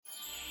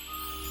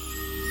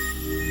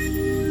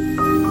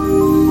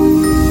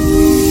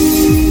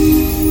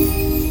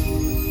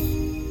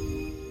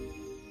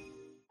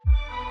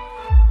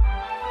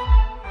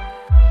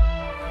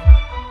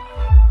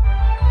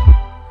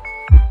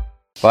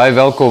Baie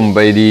welkom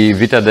by die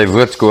Vita die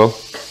Woordskool.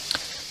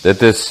 Dit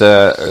is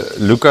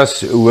Lukas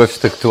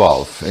hoofstuk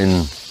 12 en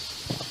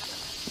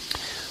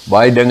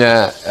baie dinge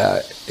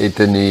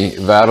het in die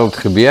wêreld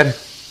gebeur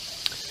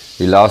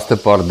die laaste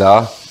paar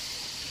dae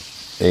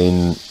en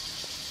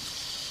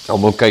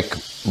almal kyk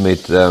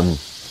met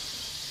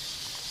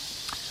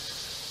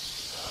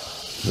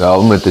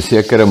met 'n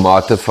sekere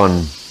mate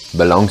van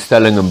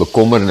belangstelling en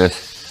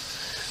bekommernis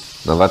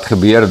na wat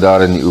gebeur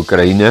daar in die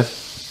Oekraïne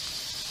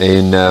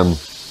en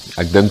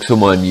ek dink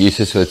sommer aan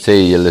Jesus wat sê,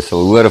 julle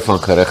sal hoor van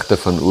gerugte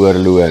van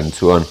oorloë en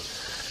so aan.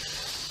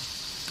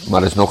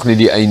 Maar is nog nie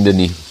die einde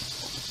nie.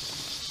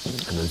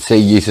 En dan sê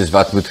Jesus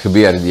wat moet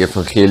gebeur, die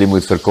evangelie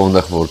moet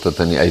verkondig word tot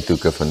aan die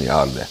uithoeke van die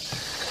aarde.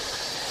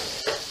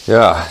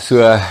 Ja,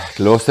 so ek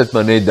los dit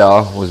maar net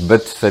daar, ons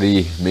bid vir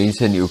die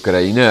mense in die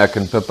Oekraïne. Ek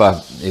en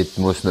Pippa het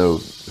mos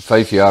nou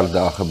 5 jaar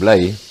daar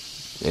gebly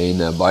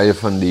en baie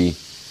van die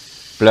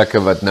plekke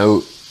wat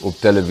nou op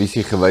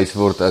televisie gewys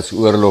word as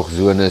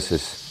oorlogzones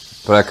is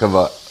plekke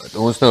waar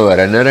ons nou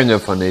herinneringe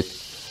van het,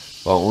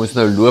 waar ons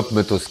nou loop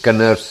met ons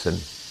kinders en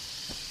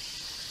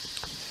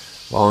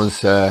waar ons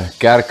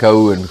kerk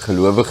hou en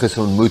gelowiges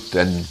ontmoet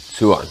en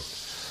so aan.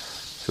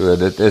 So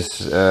dit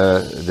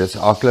is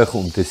aklig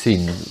om te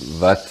sien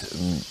wat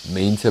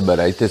mense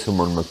bereid is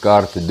om aan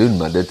mekaar te doen,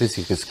 maar dit is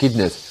die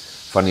geskiedenis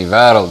van die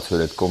wêreld, so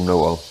dit kom nou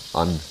al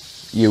aan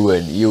eeue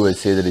en eeue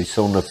sedert die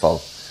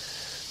sondeval.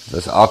 Dit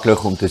is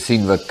aklig om te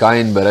sien wat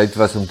Kain bereid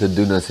was om te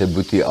doen aan sy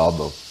boetie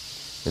Abel.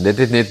 En dit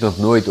het net nog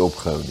nooit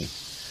opgehou nie.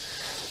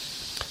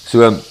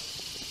 So,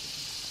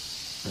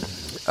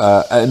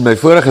 in my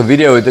vorige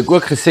video het ek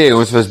ook gesê,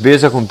 ons was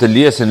besig om te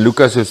lees in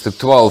Lukas hoofstuk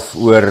 12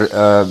 oor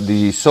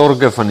die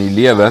sorge van die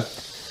lewe.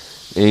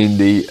 En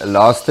die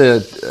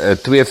laaste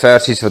 2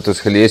 versies wat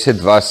ons gelees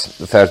het was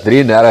vers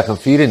 33 en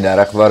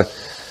 34 waar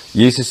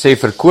Jesus sê,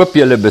 verkoop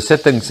julle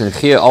besittings en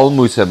gee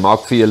almoese,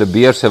 maak vir julle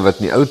beurse wat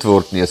nie oud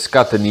word nie, 'n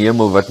skat in die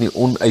hemel wat nie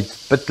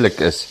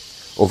onuitputlik is,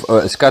 of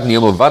 'n skat in die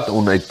hemel wat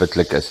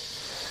onuitputlik is,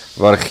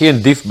 waar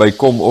geen dief by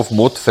kom of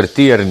mot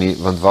verteer nie,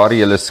 want waar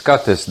julle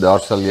skat is, daar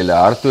sal julle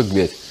hart ook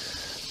wees.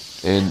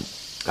 En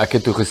ek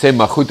het toe gesê,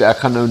 maar goed, ek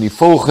gaan nou in die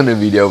volgende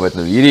video, wat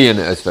nou hierdie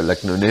ene is, wil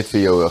ek nou net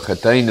vir jou 'n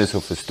getuienis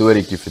of 'n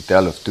storieetjie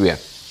vertel of 2,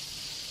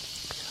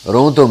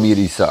 rondom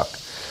hierdie saak.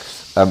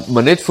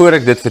 Maar net voor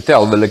ek dit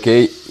vertel, wil ek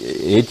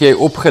het jy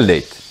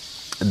opgelet,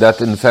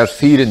 dat in vers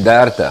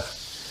 34,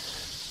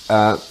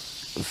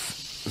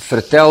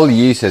 vertel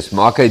Jesus,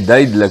 maak hy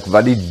duidelik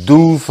wat die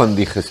doel van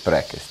die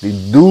gesprek is.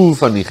 Die doel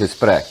van die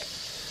gesprek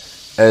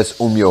is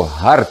om jou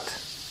hart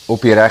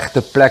op die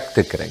regte plek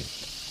te kry.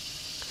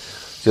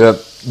 So,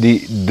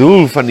 die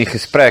doel van die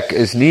gesprek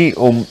is nie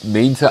om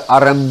mense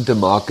arm te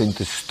maak en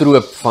te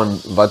stroop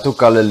van wat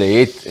ook al hulle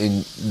het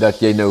en dat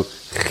jy nou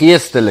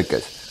geestelik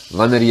is,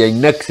 wanneer jy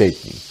niks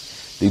het nie.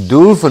 Die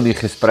doel van die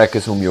gesprek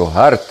is om jou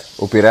hart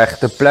op die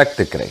regte plek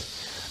te kry.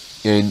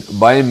 En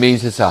baie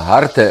mense se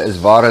harte is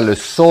waar hulle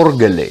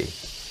sorge lê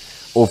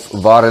of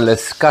waar hulle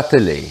skatte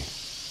lê.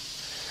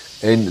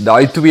 En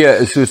daai twee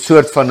is so 'n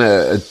soort van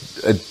 'n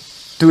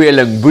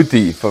tweeling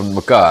boetie van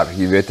mekaar.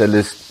 Jy weet, hulle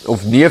is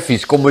of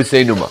neefies, kom ons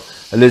sê nou maar.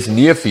 Hulle is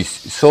neefies,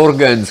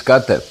 sorge en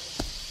skatte.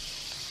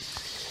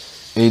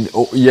 En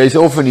jy's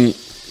of in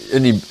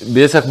die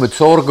besig met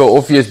sorge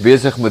of jy's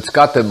besig met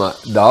skatte, maar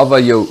daar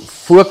waar jou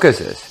fokus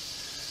is,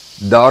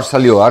 daar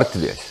sal jou hart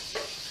wees.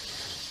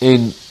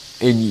 En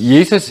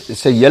Jesus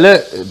se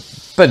hele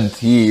punt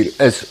hier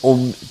is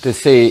om te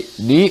sê,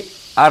 nie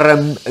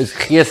arm is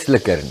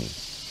geesteliker nie,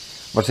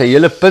 maar sy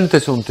hele punt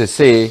is om te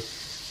sê,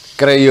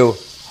 kry jou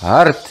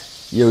hart,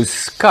 jou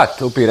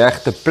skat op die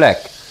regte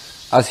plek.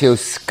 As jou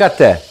skat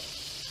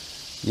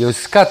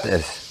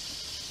is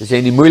jy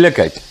in die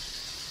moeilikheid.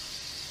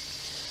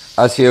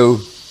 As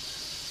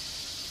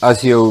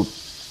jou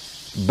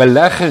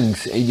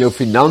beleggings en jou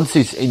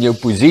finansies en jou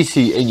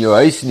posisie en jou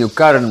huis en jou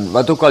kar en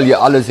wat ook al jy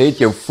alles het,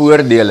 jou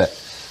voordele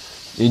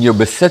en jou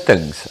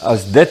besittings,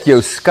 as dit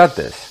jou skat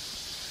is,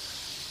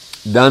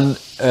 dan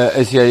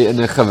is jy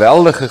in 'n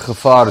geweldige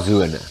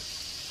gevaarzone.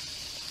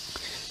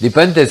 Die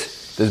punt is,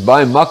 dit is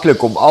baie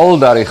maklik om al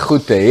daardie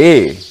goed te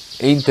hê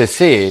en te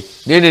sê,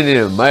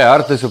 nee, my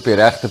hart is op die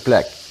regte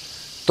plek,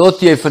 tot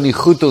jy van die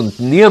goed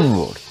ontneem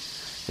word.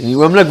 En die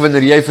oomblik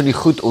wanneer jy van die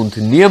goed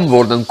ontneem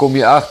word, dan kom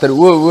jy agter,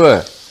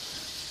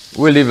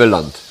 o liewe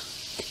land.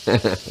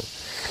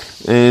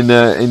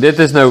 en dit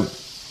is nou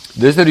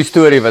die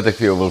storie wat ek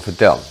vir jou wil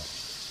vertel.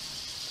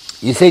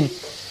 Jy sê,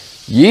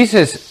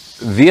 Jesus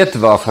weet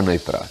waarvan hy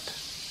praat.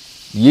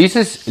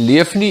 Jesus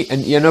leef nie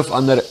in een of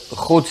ander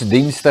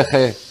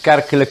godsdienstige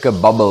kerklike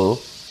babbel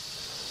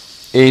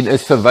en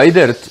is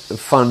verwyderd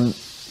van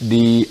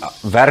die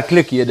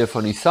werklikhede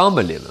van die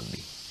samelewing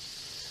nie.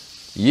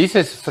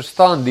 Jesus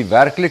verstaan die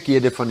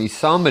werklikhede van die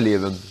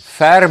samelewing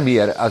ver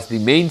meer as die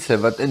mense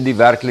wat in die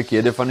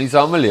werklikhede van die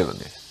samelewing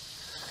is.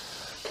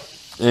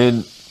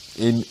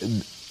 En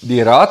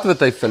die raad wat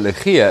hy vir hulle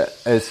gee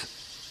is,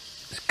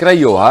 kry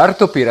jou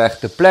hart op die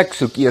regte plek,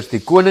 soek eers die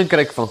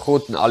koninkryk van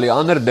God en al die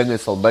ander dinge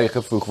sal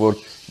bygevoeg word,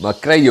 maar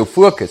kry jou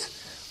fokus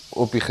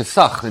op die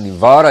gesag en die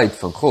waarheid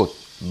van God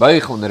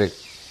Buig onder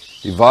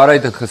die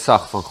waarheid en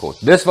gesag van God.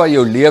 Dis waar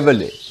jou lewe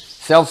lê.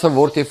 Selfs al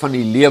word jy van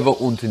die lewe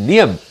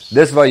ontneem,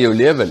 dis waar jou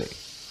lewe lê.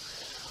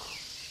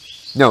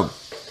 Nou,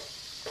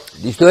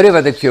 die storie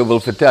wat ek vir jou wil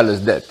vertel is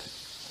dit.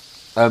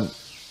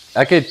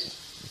 Ek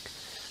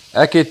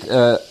het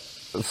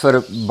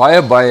vir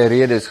baie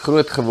redes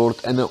groot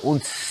geword in 'n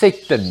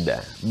ontsettende,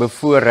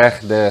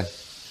 bevoorregte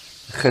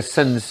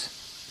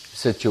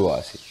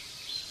gesinssituasie.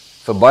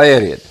 Vir baie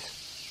redes.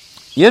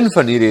 Een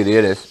van hierdie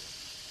redes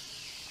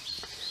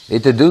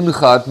het te doen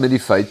gehad met die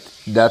feit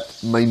dat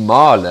my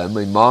ma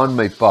en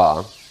my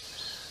pa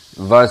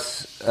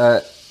was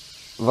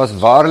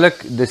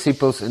waarlik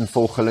disippels en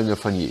volgelinge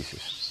van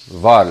Jesus.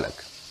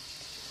 Waarlik.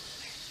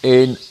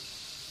 En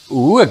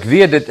hoe ek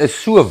weet dit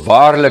is so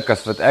waarlik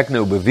as wat ek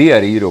nou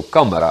beweer hier op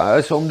kamera,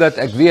 is omdat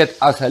ek weet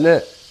as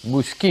hulle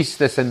moes kies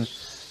tussen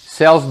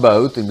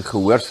selfbehoud en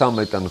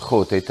gehoorsaamheid aan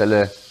God, het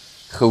hulle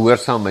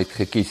gehoorsaamheid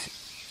gekies.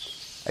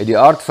 Uit die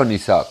aard van die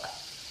saak.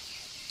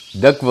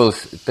 Dikwels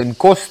ten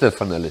koste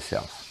van hulle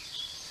self.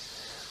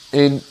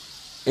 En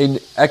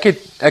ek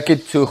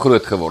het so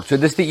groot geword. So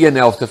dis die een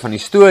helfte van die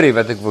storie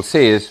wat ek wil sê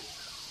is,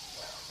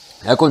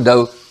 ek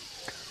onthou,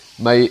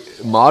 my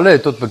maale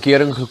het tot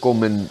bekering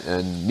gekom in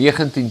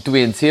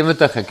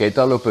 1972, ek het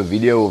al op 'n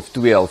video of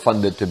 2 al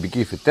van dit 'n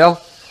bietjie vertel,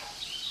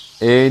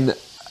 en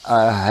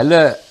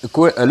hulle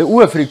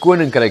oë vir die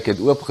koninkryk het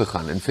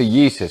oopgegaan, en vir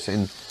Jesus,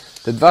 en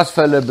dit was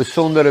vir hulle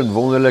besonder en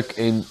wonderlik,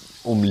 en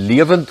om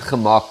lewend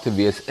gemaak te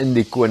wees in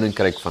die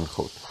koninkryk van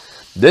God.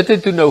 Dit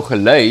het toe nou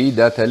gelei,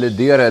 dat hulle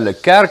deur hulle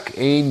kerk,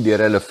 en deur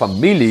hulle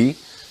familie,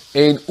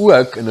 en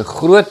ook in 'n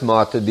groot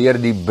mate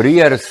deur die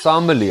breër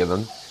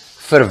samelewing,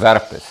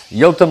 verwerp is,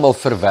 heeltemal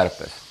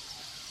verwerp is.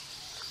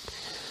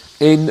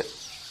 En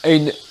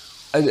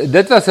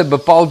dit was 'n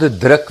bepaalde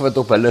druk wat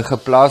op hulle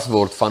geplaas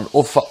word van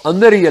of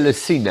verander julle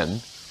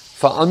siening,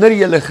 verander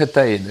julle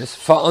getuienis,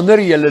 verander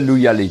julle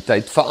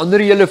lojaliteit,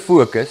 verander julle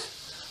fokus,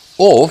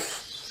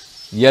 of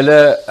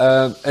julle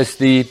is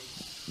die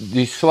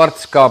swart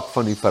skaap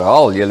van die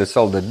verhaal, julle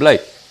sal dit bly,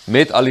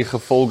 met al die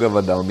gevolge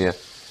wat daarmee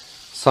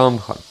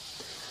saamgaan.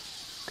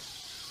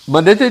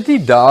 Maar dit het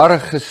nie daar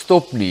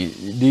gestop nie.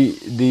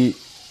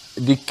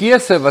 Die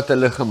keuse wat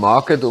hulle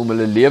gemaak het om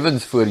hulle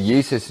lewens voor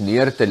Jesus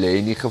neer te lê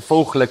en die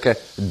gevolglike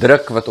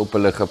druk wat op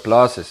hulle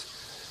geplaas is,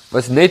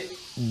 was net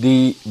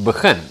die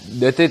begin.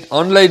 Dit het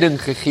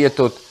aanleiding gegee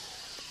tot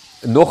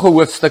nog 'n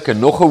hoofstuk en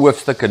nog 'n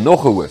hoofstuk en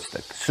nog 'n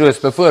hoofstuk. Soos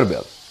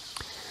byvoorbeeld,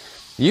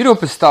 hier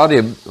op 'n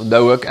stadium,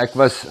 onthou ek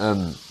was,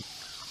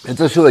 het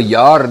was so 'n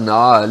jaar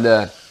na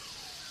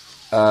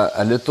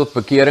hulle tot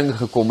bekering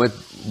gekom het,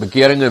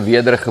 bekering en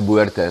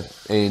wedergeboorte,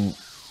 en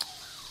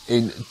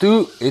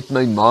toe het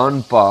my ma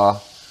en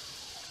pa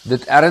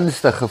dit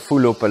ernstig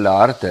gevoel op hulle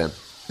harte,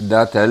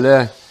 dat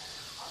hulle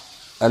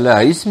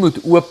huis moet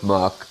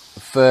oopmaak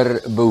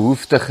vir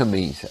behoeftige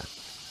mense.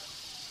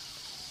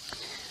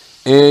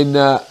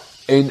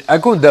 En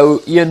ek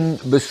onthou een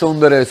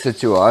besondere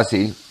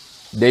situasie,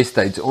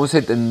 destyds, ons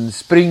het in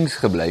Springs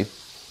gebly,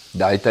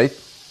 daai tyd.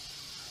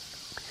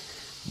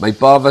 My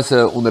pa was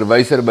 'n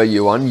onderwyser by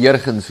Johan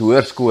Jurgens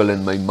Hoërskool,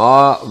 en my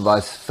ma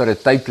was vir 'n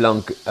tyd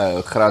lank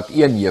graad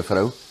 1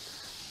 juffrou,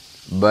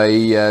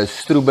 by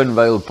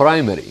Stroebenwyl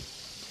Primary.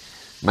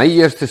 My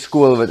eerste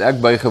skool wat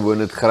ek bygewoon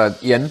het, graad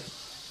 1,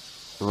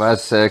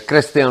 was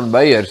Christian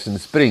Beyers in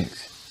Springs.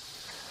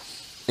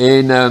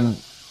 En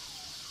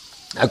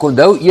ek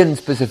onthou een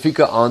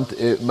spesifieke aand,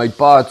 my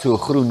pa het so 'n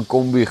groen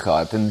kombi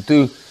gehad, en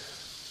toe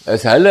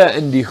is hulle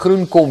in die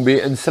groen kombi,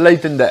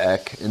 insluitende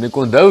ek, en ek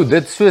onthou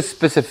dit so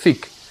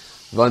spesifiek,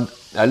 want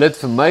hulle het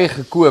vir my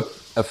gekoop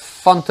 'n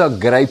Fanta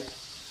Grape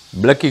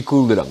blikkie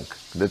koeldrank.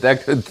 Dit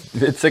ek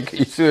weet ek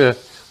iets so,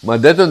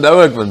 maar dit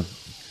onthou ek, want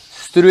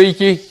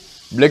strooitjie,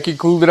 blikkie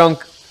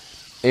koeldrank,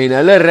 en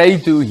hulle ry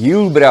toe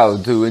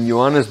Hielbrau toe in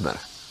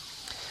Johannesburg.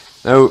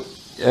 Nou,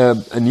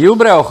 in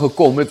Hielbrau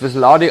gekom, het was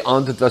laat die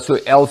aand, het was so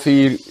 11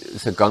 uur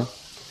se kant.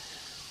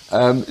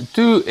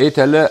 Toe het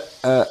hulle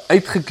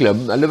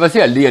uitgeklim, hulle was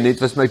nie alleen, het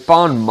was my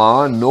pa en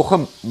ma, nog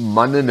 'n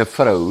man en 'n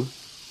vrou,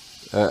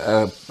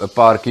 'n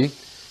paartjie,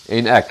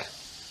 en ek.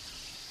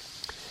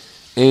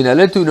 En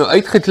hulle toe nou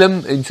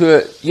uitgeklim, en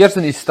so eers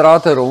in die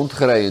strate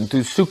rondgery, en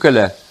toe soek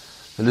hulle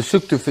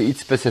soek toe vir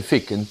iets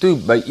spesifiek, en toe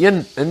by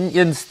in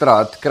een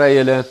straat kry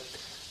hulle,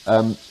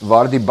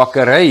 waar die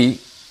bakkery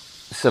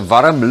se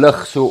warm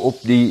lug so op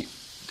die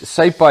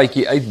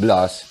sypaadjie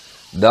uitblaas,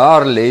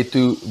 daar lê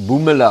toe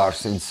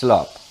boemelaars en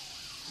slaap.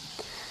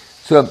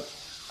 So,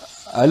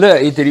 hulle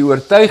het hierdie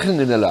oortuiging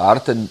in hulle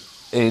hart,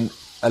 en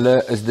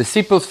hulle is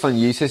disippels van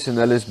Jesus, en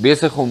hulle is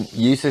besig om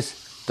Jesus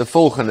te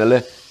volg, en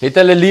hulle het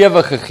hulle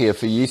lewe gegee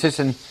vir Jesus,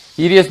 en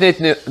hierdie is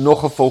net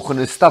nog 'n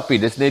volgende stapie,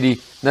 dis net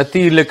die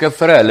natuurlike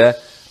vir hulle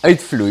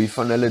uitvloei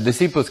van hulle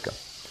disippelskap.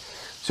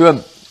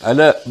 So,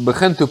 hulle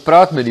begin toe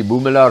praat met die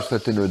boemelaars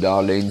wat nou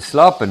daar lê en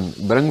slaap, en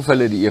bring vir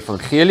hulle die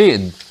evangelie,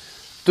 en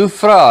toe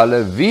vra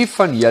hulle, wie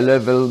van julle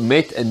wil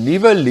met 'n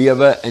nuwe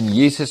lewe in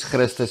Jesus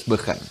Christus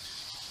begin?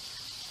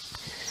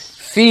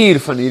 4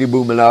 van hierdie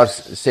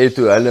boemelaars sê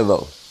toe hulle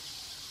wil.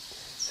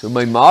 So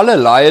my maale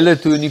laai hulle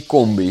toe in die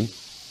kombi,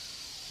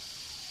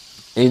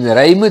 en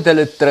ry met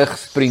hulle terug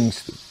Springs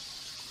toe.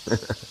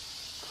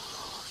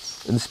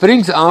 In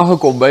Springs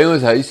aangekom by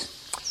ons huis,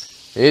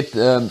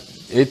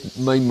 het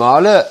my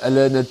maale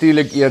hulle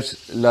natuurlik eers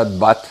laat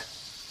bad.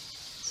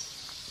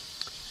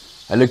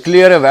 Hulle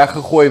klere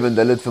weggegooi, want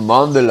hulle het vir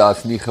maande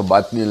laas nie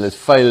gebad nie, hulle is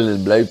vuil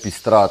en bly op die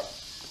straat.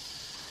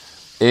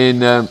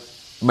 En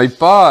my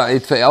pa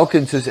het vir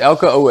elkeen, soos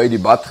elke ou uit die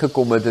bad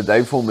gekom het,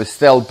 hy vir hom 'n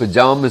stel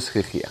pyjamas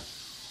gegee.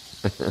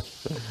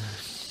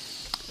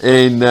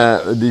 En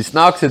die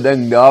snaakse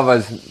ding daar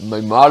was,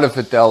 my maale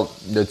vertel,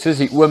 dat soos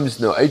die ooms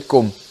nou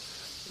uitkom,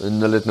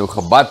 en hulle het nou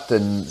gebad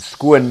en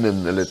skoon,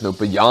 en hulle het nou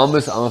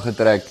pyjamas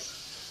aangetrek,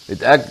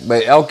 het ek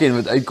by elkeen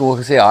wat uitkom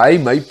gesê, hy,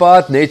 my pa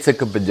het net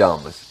sulke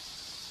pyjamas.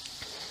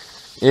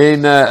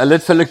 En hulle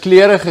het vir hulle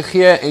klere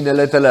gegee, en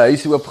hulle het hulle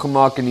huis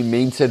oopgemaak, en die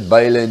mense het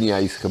by hulle in die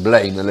huis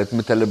gebly, en hulle het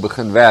met hulle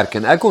begin werk.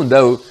 En ek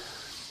onthou,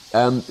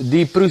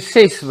 die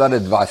proses wat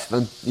het was,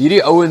 want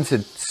hierdie ouens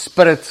het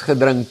spirits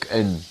gedrink,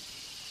 en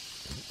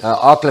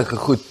aaklige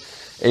goed,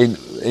 en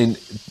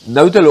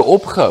nou het hulle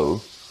opgehou,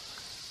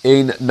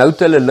 en nou het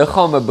hulle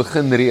liggame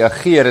begin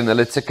reageer, en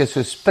hulle het sulke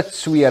so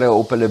spitswere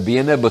op hulle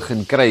bene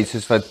begin kry,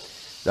 soos wat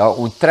daar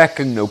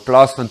onttrekking nou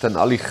plaasvind aan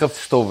al die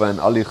gifstowwe en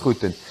al die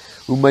goed, en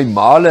hoe my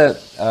maale,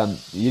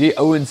 hierdie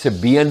ouens se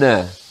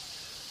bene,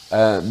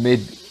 met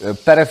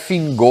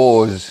paraffin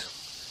gauze,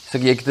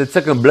 ek het dit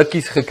sulke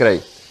blikkies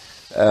gekry,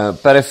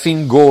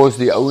 paraffin gauze,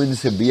 die ouens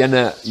se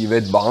bene, jy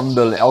weet,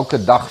 behandel, elke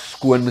dag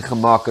skoon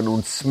gemaak en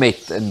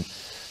ontsmet, en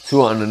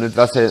so aan, en dit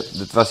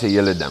was 'n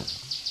hele ding.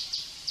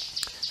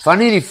 Van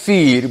hierdie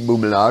 4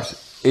 boemelaars,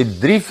 het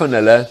 3 van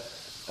hulle,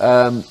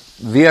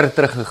 weer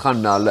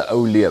teruggegaan na hulle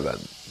ou lewe.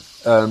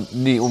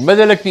 Nie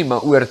onmiddellik nie,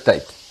 maar oor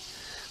tyd.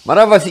 Maar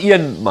daar was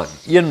een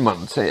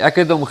man, ek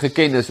het hom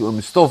geken as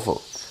Oom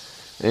Stoffel,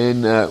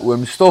 en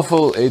Oom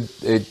Stoffel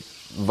het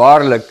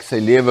waarlik sy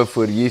lewe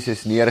voor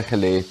Jesus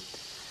neergelê,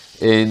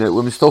 en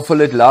Oom Stoffel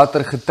het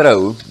later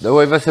getrou, nou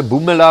hy was 'n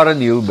boemelaar in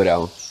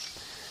Hielbrau,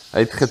 hy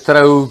het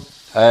getrou,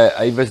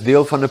 hy was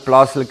deel van 'n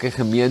plaaslike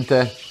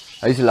gemeente,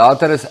 hy is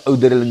later as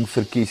ouderling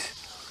verkies,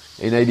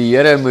 en hy het die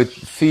Here met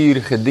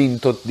vuur gedien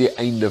tot die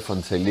einde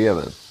van sy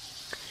lewe.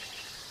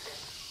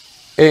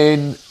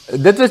 En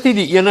dit was nie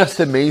die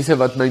enigste mense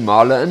wat my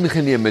maale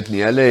ingeneem het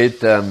nie, hulle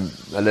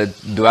het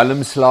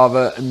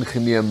dwelmslawe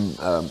ingeneem,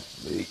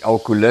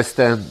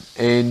 alkoholiste,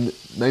 en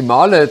my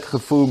maale het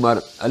gevoel,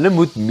 maar hulle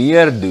moet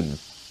meer doen.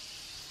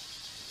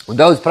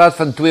 Onthou, ons praat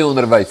van 2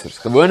 onderwysers,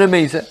 gewone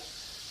mense,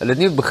 hulle het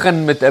nie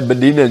begin met 'n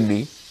bediening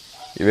nie,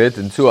 jy weet,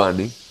 en so aan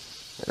nie.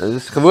 Dit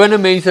is gewone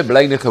mense,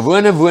 bly in 'n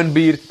gewone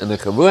woonbuurt, in 'n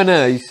gewone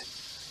huis,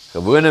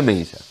 gewone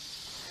mense.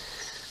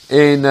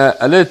 En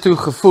hulle het toe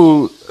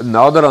gevoel,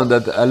 naderhand,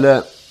 dat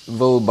hulle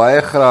wil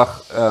baie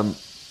graag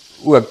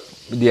ook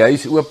die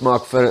huis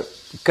oopmaak vir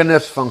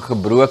kinders van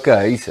gebroke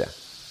huise.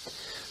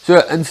 So,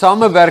 in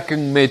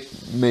samewerking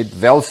met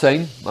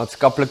welsyn,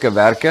 maatskaplike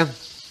werke,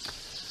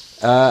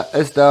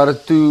 is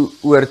daar toe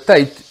oor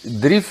tyd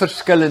 3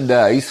 verskillende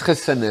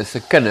huisgesinne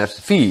se kinders,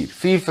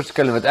 4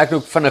 verskillende, wat ek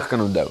ook vinnig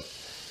kan onthou,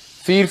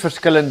 4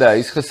 verskillende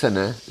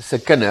huisgesinne se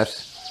kinders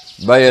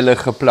by hulle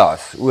geplaas,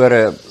 oor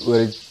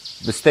 'n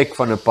bestek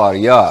van 'n paar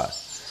jaar.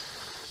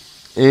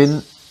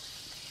 En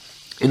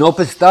op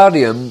 'n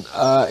stadium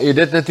het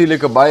dit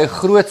natuurlik 'n baie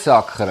groot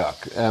saak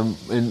geraak.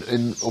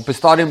 En op 'n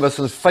stadium was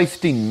ons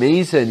 15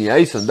 mense in die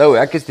huis. Onthou,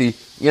 ek is die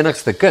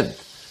enigste kind.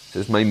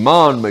 Soos my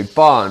ma en my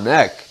pa en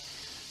ek.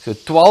 So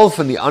 12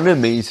 van die ander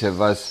mense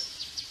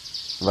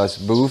was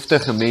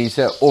behoeftige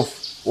mense of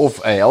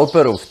 'n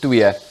helper of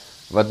 2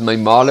 wat my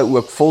maale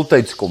ook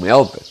voltyds kom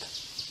help het.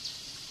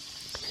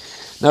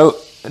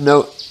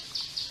 Nou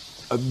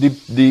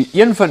die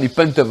een van die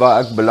punte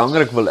waar ek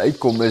belangrik wil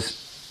uitkom is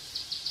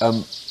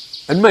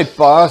in my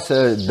pa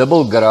se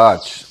dubbel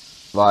garage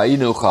waar hy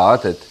nou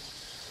gehad het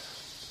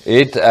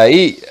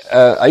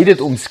hy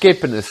dit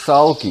omskep in 'n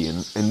saaltjie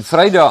en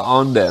Vrydag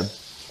aande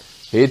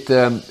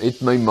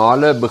het my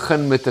maale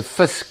begin met 'n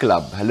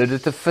visklub. Hulle het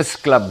dit 'n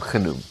visklub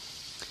genoem,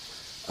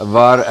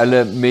 waar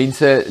hulle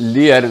mense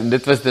leer, en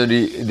dit was nou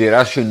die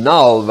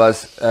rasionaal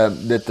was,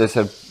 dit is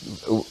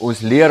ons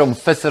leer om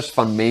vissers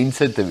van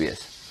mense te wees.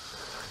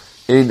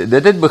 En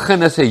dit het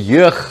begin as 'n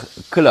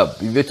jeugklub,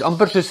 jy weet,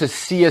 amper soos 'n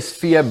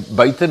CSV,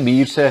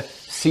 buitemuurse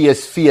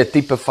CSV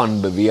tipe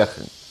van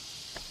beweging.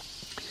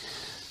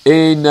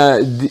 En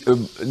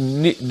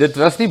dit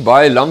was nie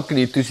baie lank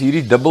nie, toe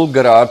hierdie dubbel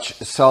garage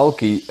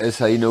saaltjie is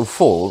hy nou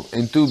vol,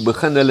 en toe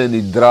begin hulle in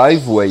die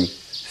driveway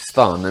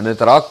staan, en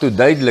het raak toe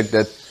duidelik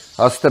dat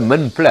as te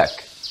min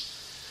plek.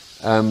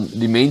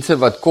 Die mense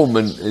wat kom,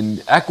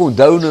 en ek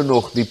onthou nou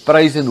nog die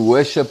praise and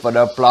worship wat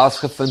daar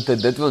plaasgevind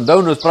het, dit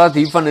onthou, ons praat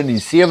hiervan in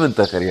die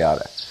 70er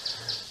jare,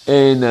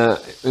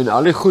 en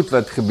al die goed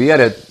wat gebeur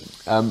het,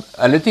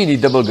 hulle het nie in die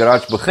dubbel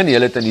garage begin,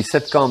 hulle het in die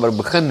sitkamer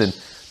begin, en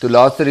toe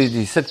later is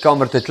die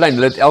sitkamer te klein,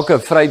 hulle het elke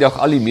Vrydag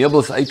al die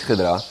meubels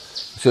uitgedra,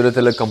 sodat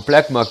hulle kan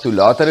plek maak, toe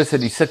later is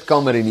dit die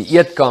sitkamer en die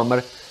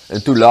eetkamer,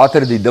 en toe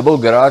later die dubbel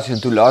garage, en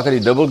toe later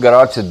die dubbel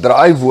garage se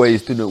driveway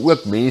is toe nou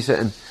ook mense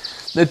in.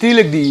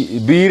 Natuurlik die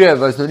bure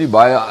was nou nie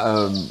baie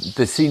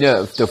te sien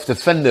of te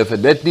vind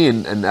vir dit nie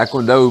en ek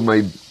onthou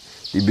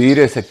die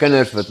bure se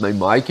kinders wat my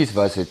maatjies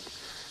was het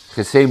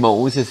gesê maar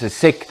ons is 'n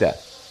sekte.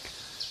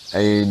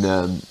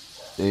 En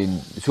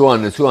so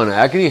aan.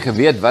 Ek het nie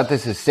geweet wat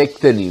is 'n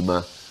sekte nie,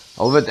 maar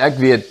al wat ek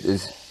weet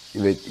is,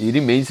 jy weet,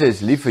 hierdie mense is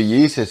lief vir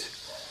Jesus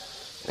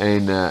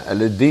en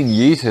hulle dien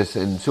Jesus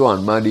en so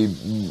aan, maar die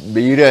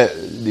bure,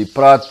 die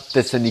praat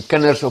tussen die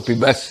kinders op die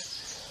bus.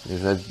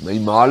 Dus dat my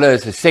male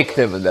is 'n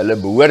sekte, want hulle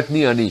behoort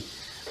nie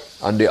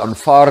aan die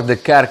aanvaarde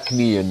kerk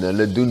nie, en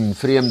hulle doen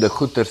vreemde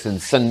goeters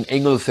en sing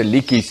Engelse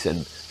liedjies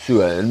en so,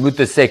 het moet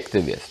 'n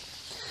sekte wees.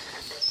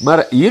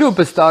 Maar hier op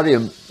 'n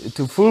stadium,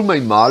 toe voel my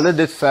male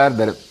dit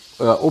verder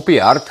op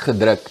die hart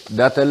gedruk,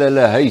 dat hulle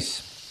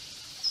huis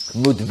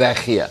moet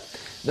weggee.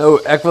 Nou,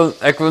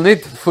 ek wil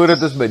net,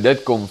 voordat ons by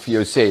dit kom, vir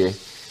jou sê,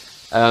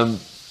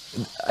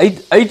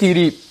 uit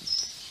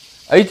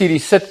hierdie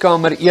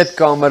sitkamer,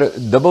 eetkamer,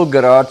 dubbel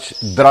garage,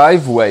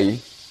 driveway,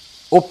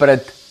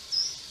 oprit,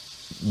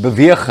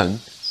 beweging,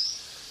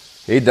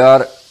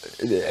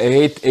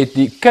 het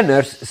die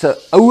kinders se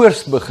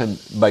ouers begin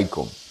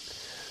bykom.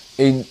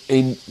 En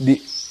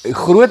die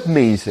groot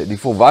mense, die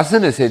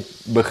volwassenes het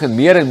begin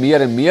meer en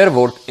meer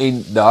word,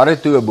 en daar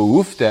het toe 'n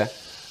behoefte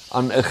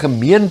aan 'n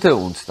gemeente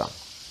ontstaan.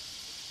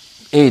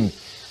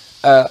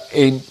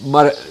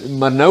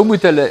 Maar nou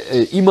moet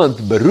hulle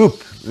iemand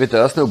beroep. Weet jy,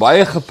 daar's nou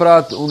baie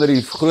gepraat onder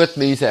die groot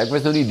mense. Ek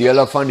was nou nie deel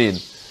daarvan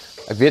nie.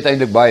 Ek weet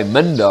eintlik baie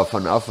min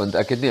daarvan af, want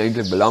ek het nie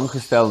eintlik belang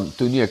gestel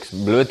toe nie, ek's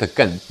bloot 'n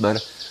kind,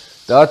 maar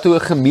daar toe 'n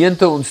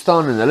gemeente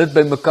ontstaan en hulle het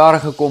by mekaar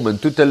gekom en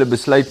toe het hulle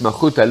besluit, maar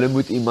goed, hulle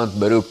moet iemand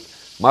beroep.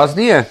 Maar as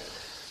nie,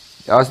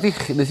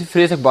 dis nie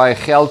vreeslik baie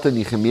geld in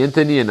die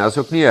gemeente nie, en daar's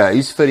ook nie 'n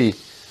huis vir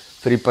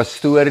die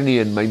pastoor nie,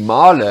 en my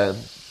male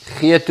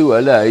gee toe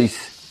hulle huis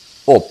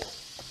op.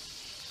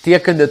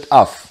 Teken dit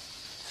af.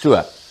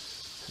 So.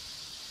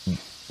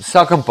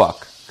 Sak en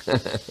pak.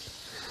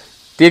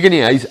 Teken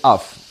die huis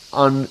af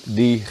aan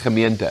die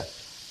gemeente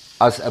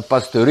as 'n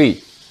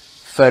pastorie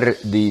vir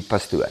die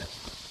pastoor.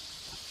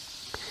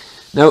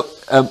 Nou,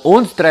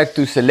 ons trek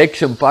toe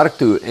Selection Park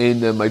toe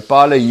en my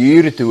paal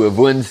huur toe 'n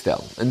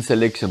woonstel in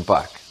Selection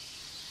Park.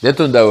 Dit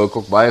onthou ek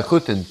ook baie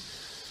goed, en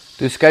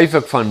toe skuif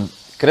ek van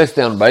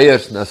Christian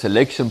Beyers na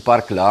Selection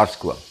Park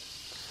Laerskool.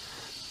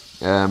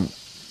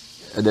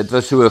 Dit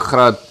was so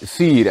graad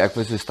 4, ek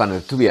was so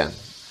standaard 2.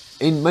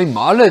 En my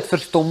maale het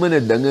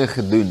verstommende dinge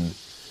gedoen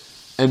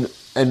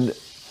in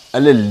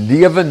hulle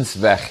lewens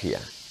weggee.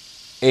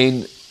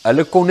 En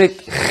hulle kon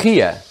net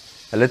gee.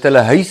 Hulle het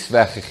hulle huis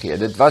weggegee.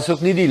 Dit was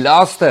ook nie die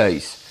laaste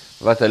huis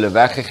wat hulle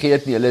weggegee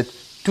het nie. Hulle het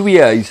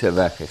 2 huise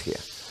weggegee.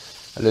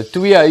 Hulle het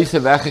 2 huise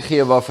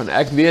weggegee waarvan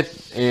ek weet,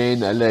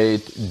 en hulle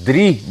het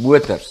 3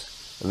 motors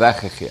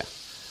weggegee.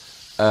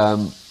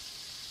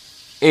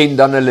 En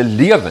dan hulle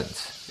lewens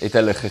het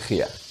hulle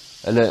gegee.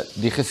 Hulle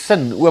die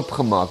gesin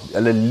oopgemaak,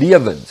 hulle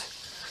lewens,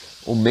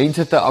 om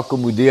mense te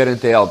akkommodeer en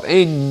te help.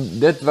 En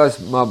dit was,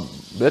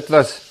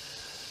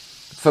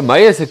 vir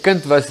my as 'n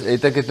kind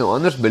het ek dit nou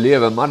anders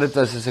belewe, maar dit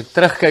was, as ek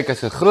terugkyk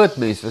as 'n groot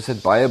mens, was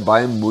dit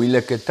baie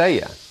moeilike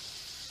tye.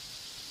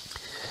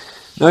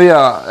 Nou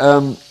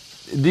ja,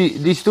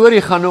 die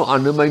storie gaan nou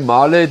aan, my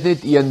maale het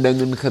net een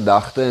ding in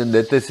gedagte, en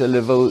dit is,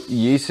 hulle wil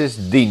Jesus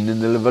dien,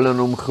 en hulle wil aan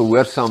hom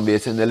gehoorsaam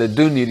wees, en hulle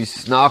doen hierdie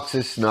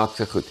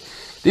snaakse goed.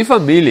 Die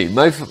familie,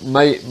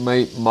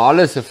 my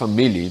maale se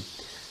familie,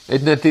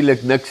 het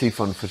natuurlik niks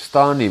hiervan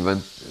verstaan nie,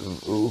 want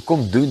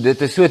hoekom doen,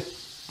 dit is so,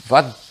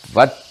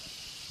 wat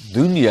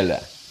doen julle?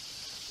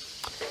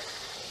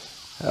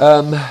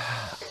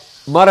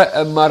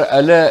 Maar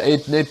hulle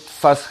het net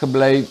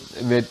vasgebly,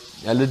 weet,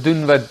 hulle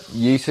doen wat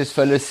Jesus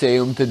vir hulle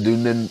sê om te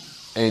doen,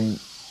 en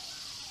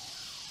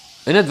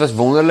dit was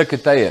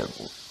wonderlike tye.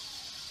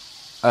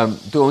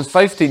 Toe ons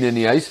 15 in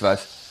die huis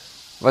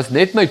was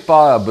net my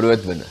pa 'n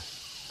broodwinner.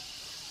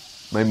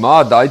 My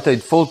ma daai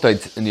tyd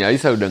voltyds in die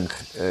huishouding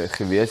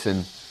gewees,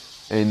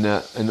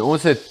 en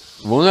ons het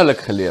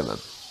wonderlik gelewe.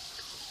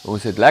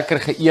 Ons het lekker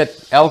geëet,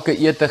 elke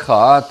ete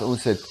gehad,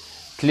 ons het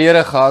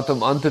klere gehad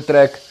om aan te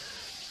trek,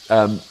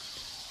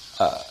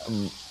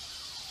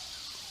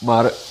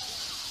 maar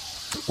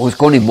ons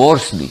kon nie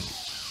mors nie.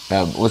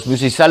 Ons moes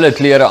dieselfde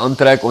klere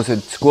aantrek, ons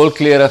het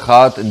skoolklere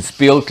gehad en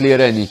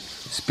speelklere, en die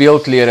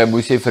speelklere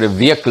moes jy vir 'n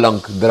week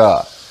lank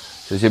dra.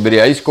 So as jy by die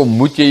huis kom,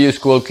 moet jy jou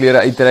skoolklere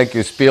uittrek,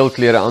 jou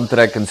speelklere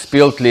aantrek, en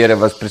speelklere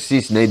was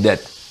presies net dit,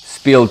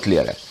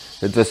 speelklere.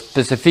 Dit was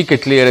spesifieke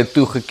klere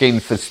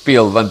toegeken vir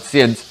speel, want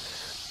seuns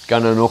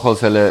kan nou nogals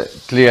hulle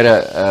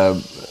klere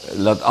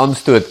laat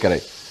aanstoot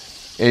kry.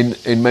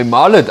 En my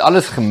maale het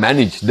alles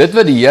gemanage, dit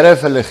wat die Here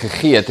vir hulle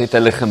gegee het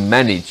hulle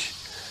gemanage.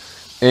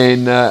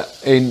 En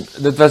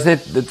dit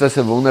was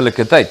 'n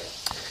wonderlike tyd.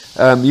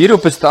 Hier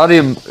op 'n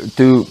stadium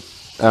toe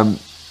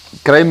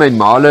kry my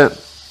maale,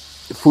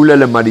 voel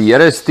hulle, maar die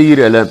Here stuur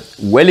hulle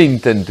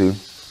Wellington toe,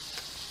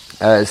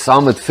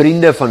 saam met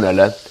vriende van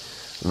hulle,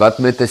 wat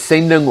met 'n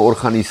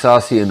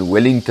sendingorganisasie in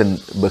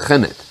Wellington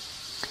begin het.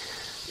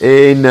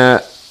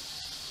 En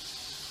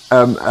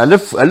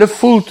hulle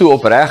voel toe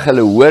opreg,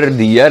 hulle hoor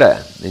die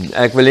Here. En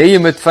ek wil hê jy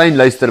moet fyn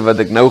luister wat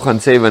ek nou gaan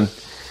sê,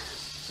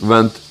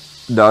 want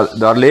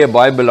daar lê 'n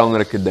baie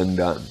belangrike ding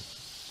daarin.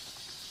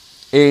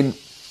 En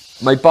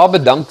my pa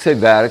bedank sy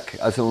werk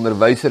as 'n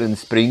onderwyser in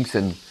Springs,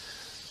 en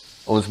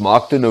ons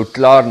maak toe nou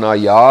klaar na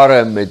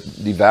jare met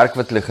die werk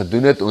wat hulle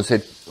gedoen het. Ons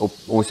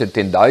het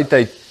ten daai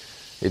tyd,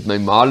 het my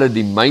maale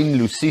die myn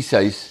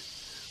Lucieshuis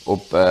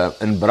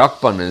in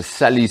Brakpan, in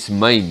Sally's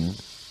myn,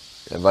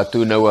 wat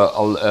toe nou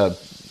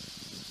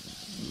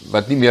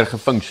wat nie meer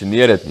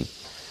gefunksioneer het nie,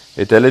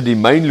 het hulle die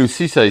myn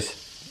Lucieshuis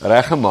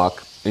reggemaak,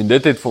 en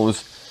dit het vir ons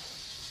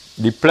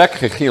die plek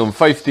gegee om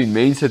 15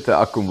 mense te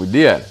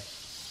akkommodeer.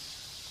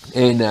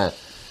 En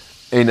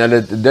hulle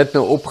het dit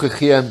nou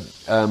opgegee.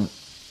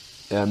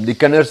 Die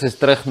kinders is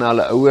terug na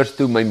hulle ouers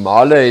toe. My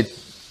maale het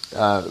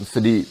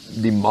vir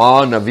die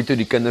ma na wie toe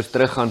die kinders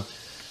teruggaan,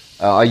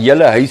 haar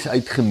hele huis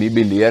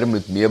uitgemeubileer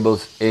met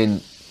meubels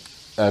en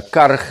 'n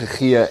kar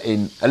gegee,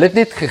 en hulle het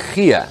net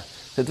gegee.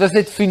 Dit was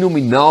net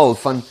fenomenaal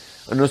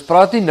en ons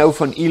praat nie nou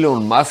van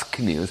Elon Musk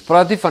nie, ons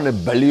praat nie van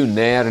 'n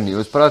biljoenêr nie,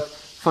 ons praat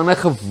van 'n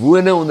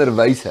gewone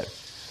onderwyser.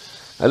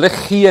 Hulle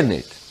gee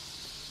net.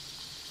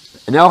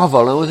 In elk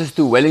geval, ons is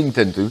toe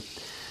Wellington toe,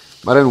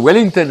 maar in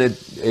Wellington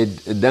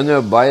het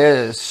dinge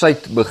baie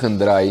suid begin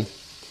draai.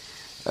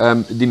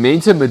 Die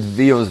mense met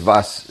wie ons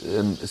was,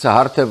 se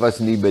harte was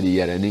nie by die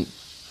Here nie.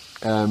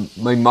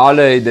 My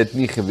maale het dit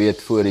nie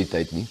geweet voor die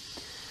tyd nie.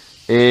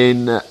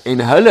 En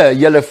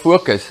hulle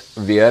fokus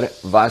weer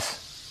was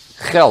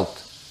geld.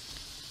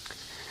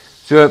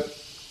 So,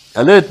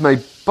 hulle het my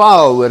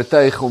pa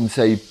oortuig om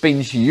sy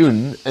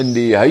pensioen in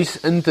die huis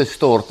in te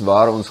stort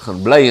waar ons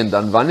gaan bly, en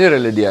dan wanneer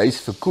hulle die huis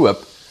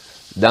verkoop,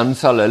 dan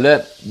sal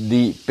hulle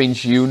die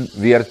pensioen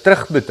weer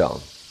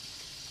terugbetaal.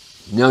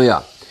 Nou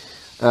ja,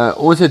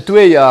 ons het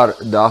 2 jaar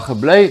daar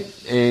gebly,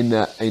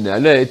 en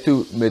hulle het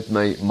toe met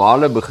my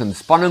maale begin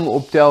spanning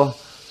optel,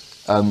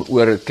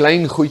 oor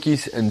klein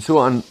goedjies en so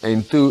aan,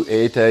 en toe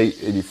het hy,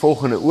 die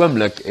volgende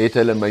oomblik, het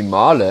hulle my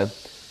maale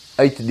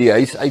uit die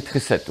huis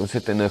uitgesit. Ons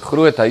het in 'n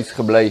groot huis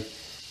gebly,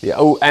 die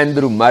ou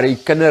Andrew Murray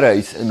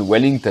kinderhuis in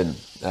Wellington,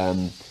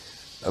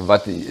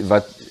 wat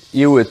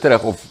eeue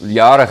terug, of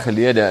jare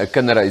gelede, 'n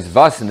kinderhuis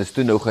was, en is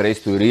toe nou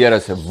gerestoreer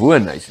as 'n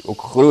woonhuis,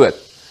 ook groot.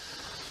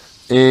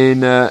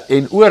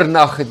 En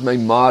oornag het my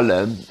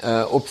maale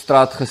op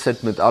straat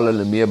gesit met al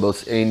hulle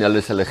meubels, en hulle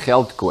is hulle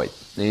geld kwyt.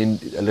 En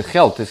hulle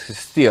geld is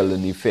gesteel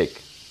in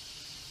effek.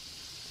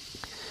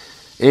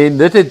 En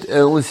dit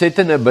het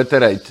ontsettende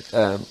bitterheid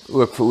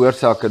ook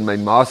veroorsaak in my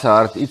ma se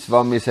hart, iets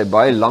waarmee sy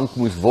baie lank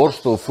moes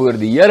worstel voor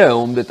die Here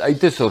om dit uit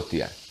te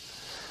sorteer.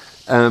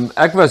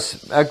 Ek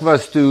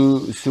was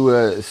toe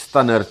so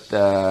standaard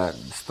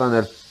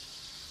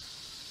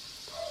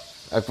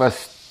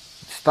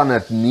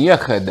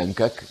 9 dink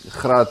ek,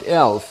 graad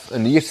 11,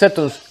 en hier sit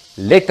ons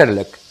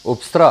letterlik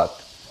op straat,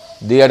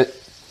 deur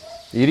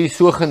hierdie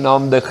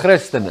sogenaamde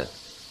Christene,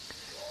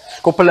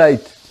 skop hulle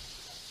uit.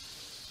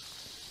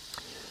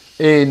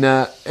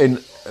 En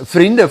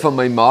vriende van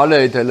my maale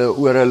het hulle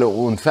oor hulle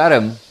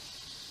ontferm,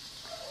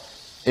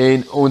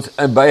 en ons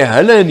by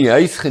hulle in die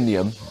huis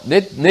geneem,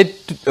 net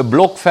 'n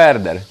blok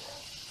verder,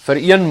 vir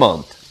 1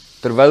 maand,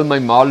 terwyl my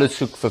maale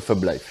soek vir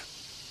verblyf.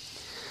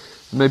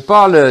 My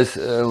paale is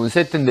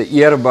ontsettende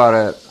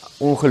eerbare,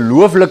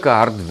 ongelooflike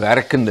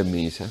hardwerkende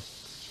mense,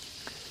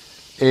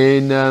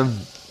 en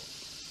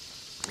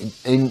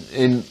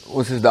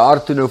ons is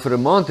daar toe nou vir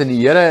 'n maand, en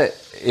die Here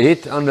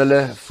het aan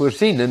hulle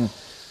voorsien,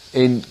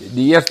 en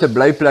die eerste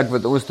blyplek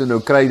wat ons toe nou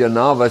kry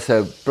daarna was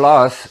 'n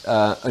plaas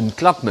in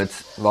Klapmuts,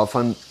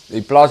 waarvan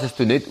die plaas is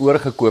toe net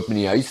oorgekoop en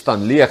die huis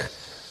staan leeg,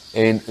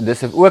 en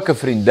dis ook 'n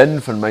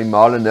vriendin van my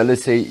maal, en hulle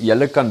sê,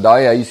 julle kan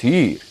daai huis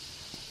huur,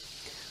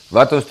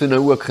 wat ons toe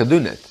nou ook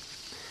gedoen het.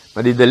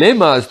 Maar die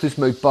dilemma is, toe is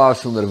my pa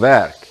sonder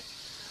werk,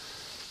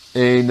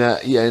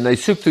 en hy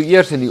soek toe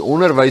eers in die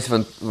onderwys,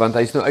 want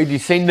hy is nou uit die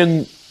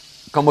sending,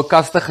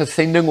 kamekastige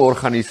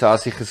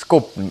sendingorganisasie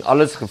geskop, en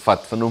alles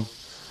gevat van hom.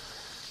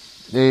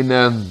 En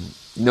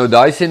nou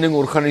daai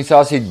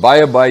sendingorganisasie het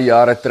baie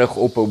jare terug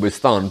ophou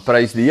bestaan,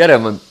 prys die Here,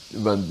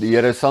 want die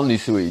Here sal nie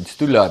so iets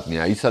toelaat nie,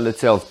 hy sal dit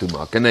self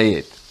toemaak, en hy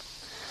het.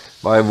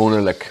 Baie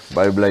wonderlik,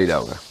 baie bly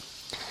daaroor.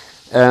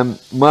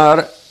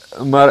 Maar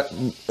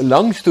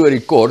lang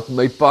storie kort,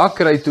 my pa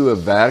kry toe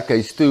 'n werk, hy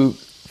is toe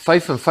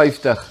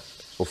 55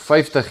 of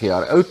 50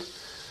 jaar oud,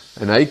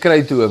 en hy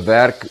kry toe 'n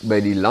werk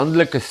by die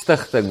landelike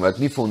stigting, wat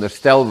nie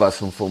veronderstel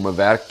was om vir hom 'n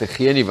werk te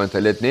gee nie, want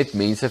hulle het net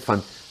mense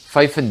van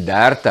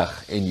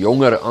 35 en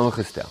jonger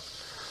aangestel.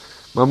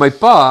 Maar my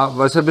pa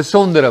was 'n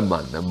besondere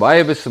man,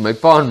 my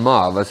pa en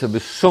ma was 'n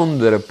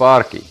besondere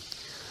paartjie.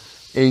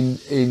 En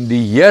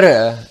die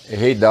Here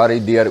het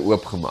daardie deur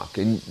oopgemaak.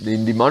 En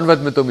die man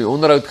wat met hom die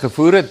onderhoud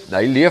gevoer het,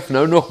 hy leef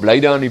nou nog, bly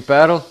daar in die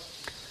Parel.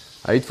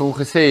 Hy het vir hom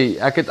gesê,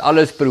 ek het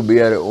alles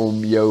probeer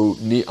om jou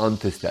nie aan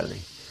te stel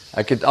nie.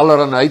 Hy het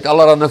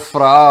allerhande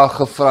vrae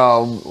gevra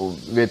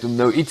om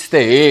nou iets te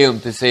hê, om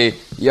te sê,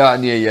 ja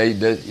nee,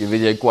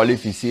 jy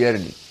kwalifiseer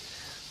nie.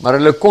 Maar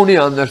hulle kon nie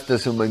anders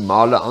as om my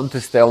maale aan te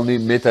stel nie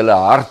met hulle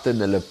hart en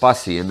hulle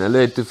passie. En hulle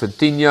het toe vir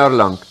 10 jaar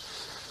lank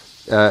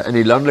in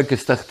die landelike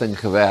stigting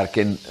gewerk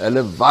en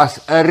hulle was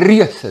 'n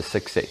reuse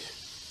sukses.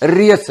 'n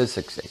Reuse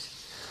sukses.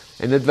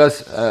 En dit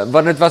was,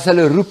 want dit was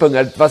hulle roeping,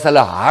 dit was hulle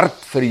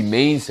hart vir die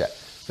mense,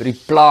 vir die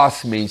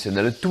plaasmense. En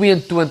hulle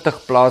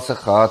 22 plase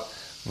gehad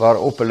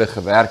waarop hulle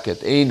gewerk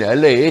het. En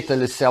hulle het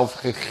hulle self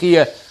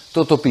gegee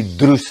tot op die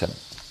droesem.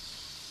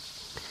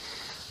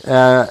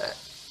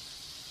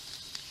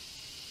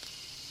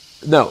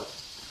 Nou,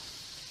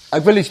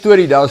 ek wil die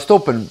storie daar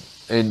stop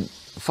en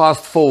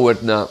fast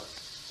forward na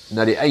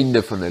die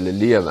einde van hulle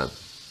lewe.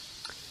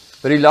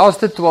 Vir die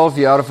laaste 12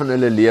 jaar van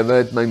hulle lewe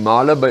het my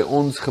maale by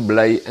ons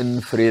gebly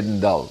in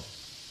Vredendal.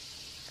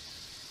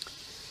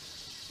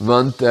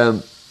 Want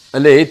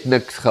hulle het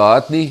niks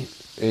gehad nie,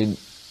 en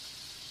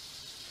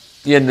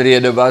een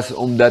rede was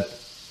omdat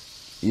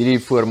hierdie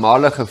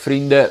voormalige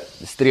vriende,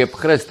 streep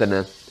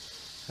Christene,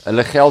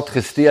 hulle geld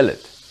gesteel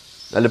het,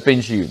 hulle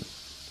pensioen,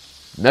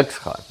 niks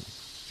gehad nie.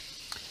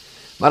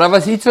 Maar daar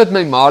was iets wat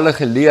my maale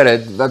geleer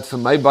het, wat vir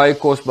my baie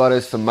kosbaar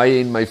is, vir my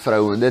en my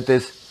vrou, en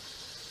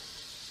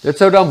dit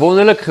sou dan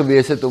wonderlik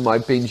gewees het om my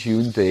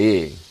pensioen te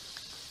hê.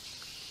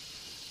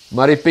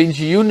 Maar die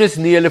pensioen is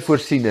nie hulle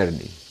voorsiener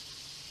nie.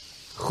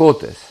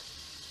 God is.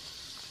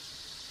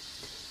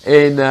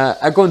 En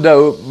ek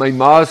onthou, my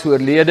ma is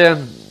oorlede,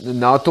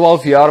 na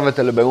 12 jaar wat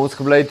hulle by ons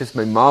gebly het, is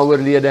my ma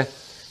oorlede,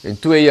 en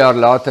 2 jaar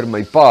later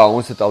my pa,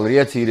 ons het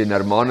alreeds hier in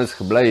Hermanus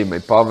gebly, en my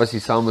pa was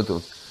hier saam met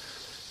ons.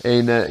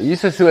 En hier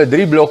is so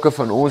 3 blokke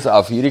van ons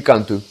af, hierdie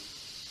kant toe,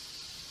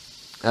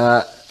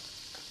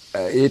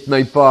 het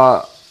my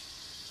pa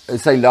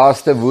sy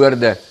laaste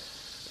woorde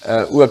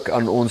ook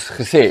aan ons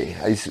gesê.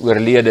 Hy is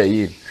oorlede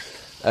hier.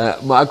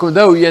 Maar ek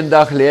onthou, een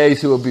dag lê hy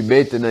so op die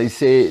bed en hy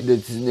sê, dit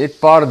is net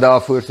paar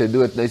dae voor sy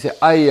dood, en hy sê,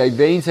 hy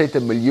wens hy het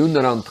R1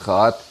 miljoen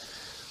gehad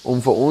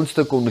om vir ons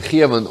te kon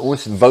gee, want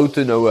ons wou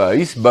toe nou 'n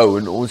huis bou,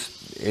 en ons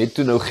het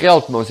toe nou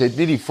geld, maar ons het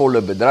nie die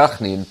volle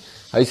bedrag nie, en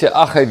hy sê,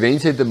 hy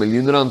wens hy het R1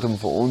 miljoen om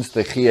vir ons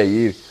te gee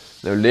hier.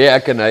 Nou lê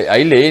ek en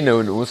hy lê nou,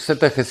 en ons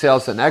sit en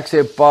gesels, en ek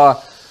sê,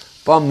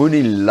 pa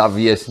moenie laf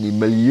wees nie,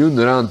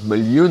 R1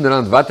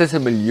 miljoen, wat is R1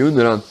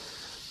 miljoen?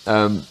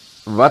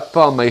 Wat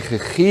pa my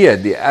gegee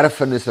het, die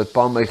erfenis wat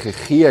pa my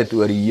gegee het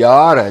oor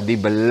jare, die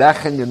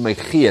belegging in my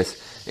gees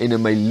en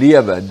in my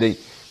lewe,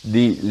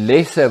 die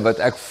lesse wat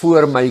ek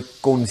voor my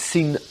kon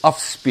sien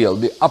afspeel,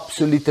 die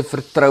absolute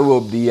vertroue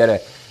op die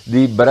Here,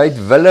 die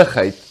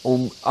bereidwilligheid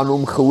om aan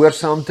hom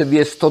gehoorsaam te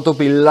wees tot op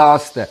die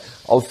laaste,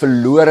 al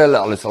verloor hulle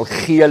alles, al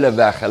gee hulle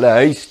weg, hulle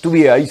huis,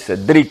 2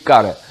 huise, 3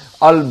 karre,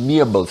 al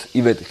meubels,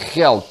 jy weet,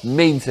 geld,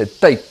 mense,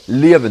 tyd,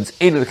 lewens,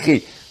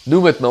 energie,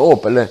 noem het maar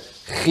op, hulle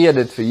gee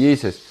dit vir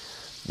Jesus.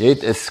 Jy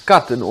het 'n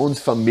skat in ons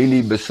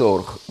familie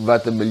besorg,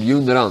 wat R1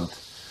 miljoen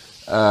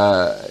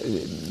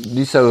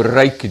nie sou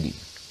ryk nie.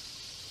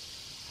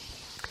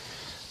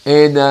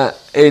 En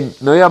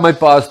nou ja, my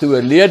pa is toe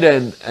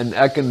oorlede, en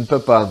ek en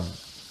Pippa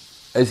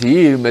is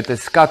hier met 'n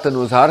skat in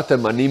ons harte,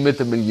 maar nie met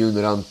R1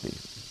 miljoen nie.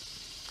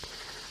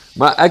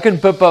 Maar ek en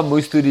Pippa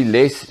moes toe die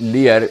les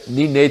leer,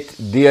 nie net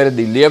deur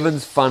die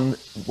lewens van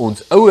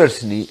ons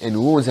ouers nie, en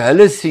hoe ons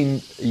hulle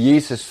sien,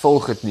 Jesus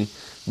volg het nie,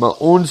 maar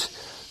ons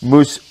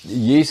moes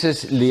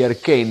Jesus leer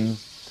ken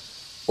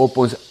op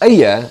ons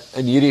eie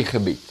in hierdie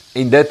gebied.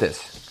 En dit is,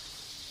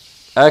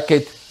 ek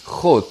het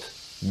God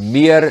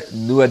meer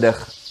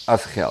nodig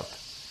as geld.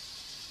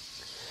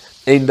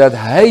 En dat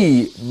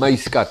hy my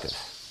skat is.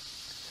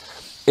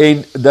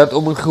 En dat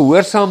om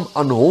gehoorsaam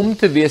aan hom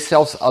te wees,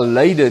 selfs al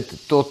lei dit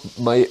tot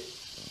my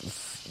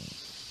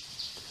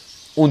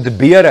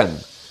ontbering,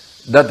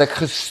 dat ek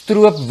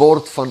gestroop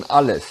word van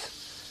alles.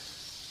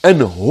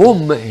 In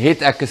hom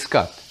het ek 'n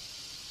skat.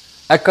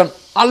 Ek kan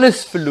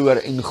alles verloor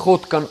en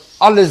God kan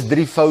alles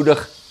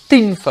 3voudig,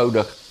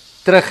 10voudig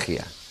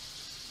teruggee.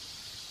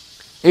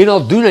 En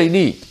al doen hy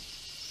nie,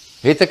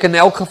 het ek in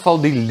elk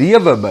geval die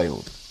lewe by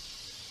hom.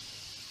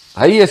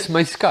 Hy is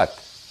my skat.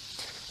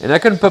 En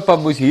ek en Pippa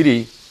moes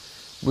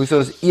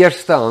ons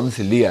eerstehands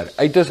leer.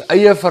 Uit ons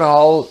eie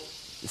verhaal,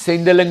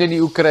 sendelinge in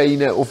die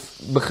Oekraïne, of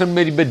begin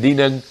met die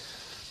bediening,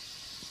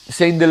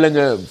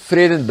 sendelinge,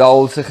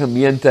 Vredendal se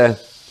gemeente,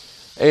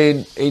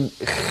 en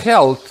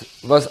geld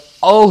was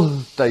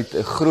altyd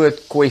 'n groot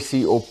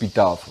kwessie op die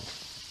tafel.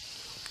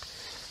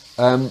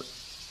 En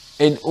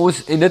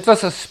dit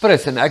was 'n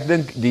sprits, en ek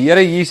dink die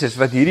Here Jesus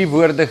wat hierdie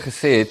woorde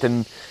gesê het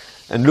in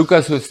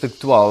Lukas hoofstuk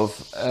 12,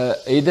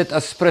 het dit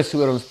as sprits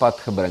oor ons pad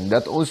gebring,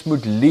 dat ons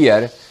moet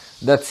leer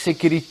dat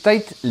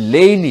sekuriteit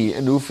lê nie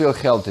in hoeveel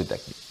geld het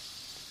ek nie.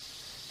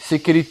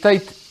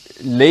 Sekuriteit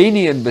lê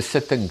nie in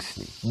besittings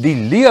nie. Die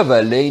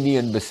lewe lê nie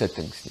in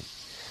besittings nie.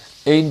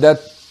 En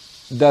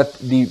dat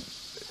die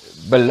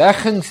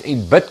beleggings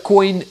en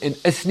Bitcoin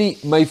is nie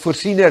my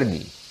voorsiener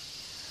nie.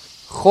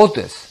 God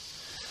is.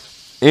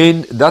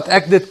 En dat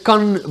ek dit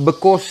kan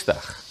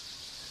bekostig.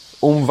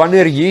 Om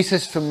wanneer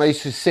Jesus vir my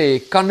so sê,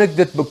 kan ek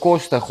dit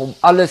bekostig om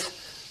alles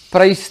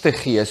prys te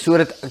gee,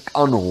 sodat ek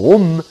aan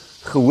hom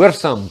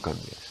gehoorsaam kan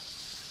wees.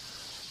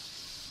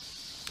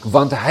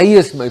 Want hy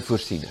is my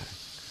voorsiener.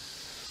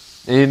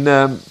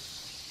 En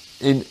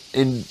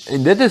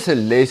dit is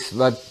 'n les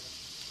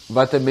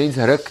wat 'n mens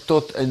ruk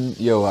tot in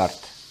jou hart.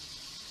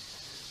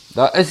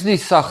 Daar is nie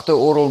sagte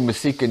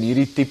orgelmusiek in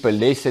hierdie tipe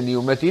lesse nie,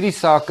 omdat hierdie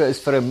sake is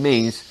vir 'n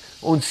mens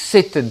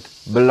ontsettend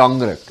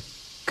belangrik,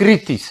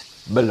 krities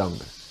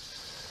belangrik.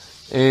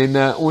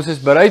 En ons is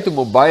bereid om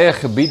op baie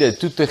gebiede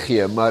toe te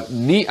gee, maar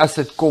nie as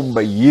dit kom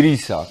by hierdie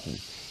saak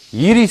nie.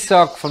 Hierdie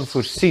saak van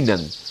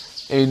voorsiening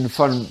en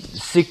van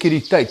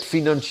sekuriteit,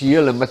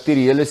 finansiële,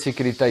 materiële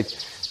sekuriteit,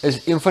 is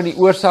een van die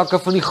oorsake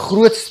van die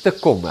grootste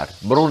kommer,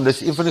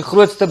 dis een van die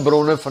grootste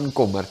bronne van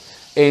kommer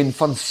en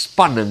van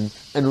spanning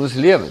in ons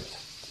lewens.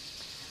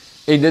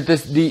 En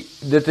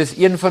dit is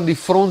een van die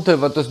fronte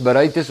wat ons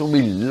bereid is om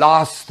die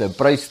laaste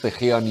prys te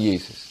gee aan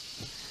Jesus.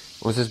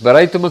 Ons is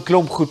bereid om 'n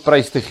klomp goed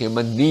prys te gee,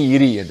 maar nie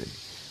hierdie ene nie.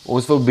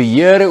 Ons wil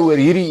beheer oor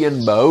hierdie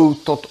een behou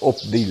tot op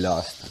die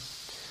laaste.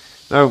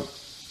 Nou,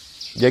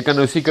 jy kan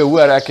nou seker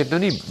hoor, ek het nou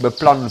nie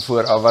beplan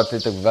vooraf wat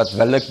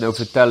wil ek nou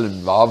vertel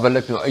en waar wil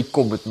ek nou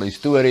uitkom met my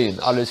storie en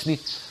alles nie.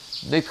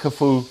 Net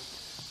gevoel,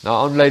 na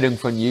aanleiding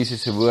van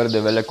Jesus se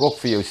woorde wil ek ook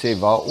vir jou sê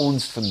waar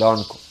ons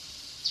vandaan kom.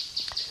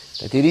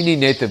 Dat hierdie nie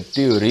net 'n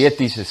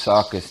teoretiese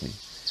saak is nie.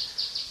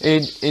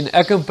 En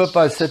ek en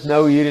Pippa sit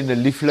nou hier in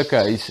 'n lieflike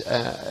huis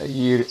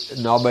hier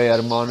naby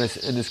Hermanus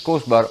en is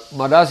kosbaar,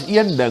 maar daar's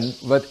een ding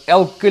wat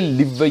elke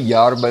liewe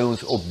jaar by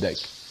ons opduik.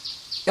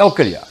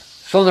 Elke jaar,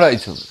 sonder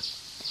uitsondering.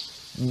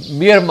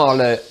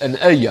 Meermale in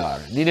 'n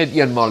jaar, nie net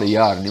eenmaal 'n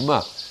jaar nie,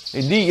 maar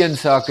en die een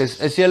saak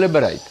is julle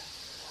bereid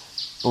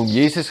om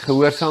Jesus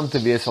gehoorsaam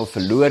te wees, al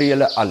verloor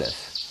julle alles.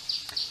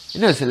 En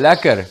dit is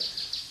lekker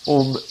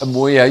om 'n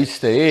mooi huis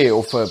te hê,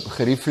 of 'n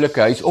gerieflike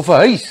huis, of 'n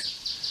huis.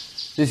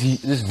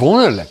 Dis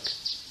wonderlik.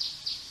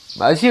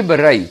 Maar as jy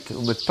bereid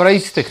om dit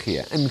prys te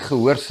gee in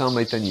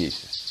gehoorsaamheid aan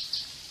Jesus,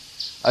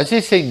 as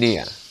jy sê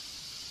nee,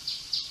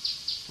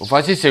 of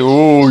as jy sê,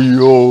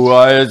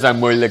 hy is 'n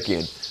moeilike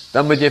een,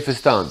 dan moet jy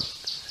verstaan,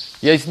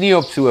 jy is nie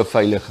op so 'n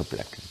veilige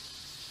plek nie.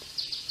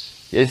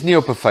 Jy is nie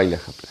op 'n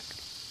veilige plek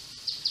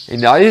nie.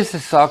 En daai is 'n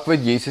saak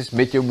wat Jesus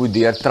met jou moet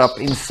deurtrap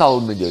en sal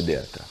met jou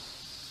deurtrap.